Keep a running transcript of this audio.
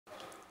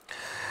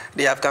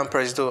The Afghan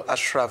Presido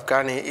Ashraf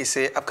Ghani is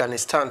say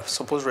Afghanistan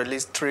supposed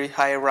release 3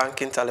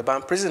 high-ranking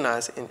Taliban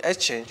prisoners in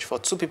exchange for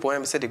 2 people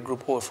who say the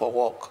group hold for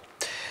work.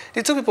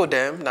 The 2 people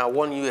them now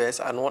 1 US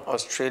and 1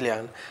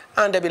 Australian,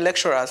 and they be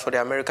lecturers for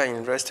the American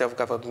University of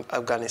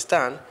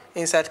Afghanistan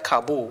inside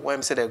Kabul,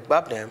 when say they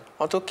gbab them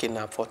onto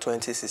kidnap for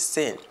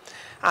 2016.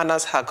 And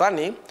as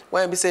Haqqani,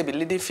 when we say be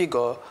leading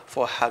figure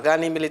for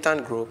Haqqani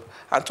militant group,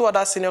 and 2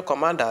 other senior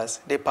commanders,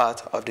 they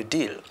part of the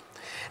deal.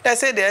 They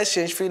say the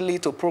exchange will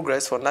lead to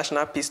progress for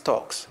national peace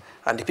talks,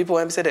 and the people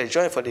when say they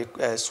join for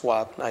the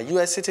swap are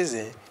US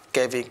citizen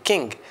Kevin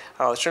King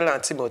and Australian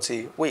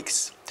Timothy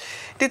Weeks.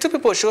 The 2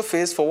 people show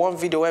face for one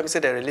video when say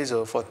they released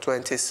for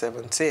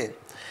 2017.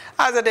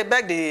 As they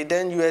beg the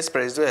then US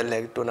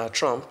President-elect Donald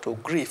Trump to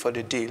agree for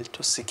the deal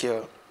to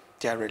secure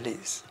their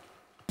release.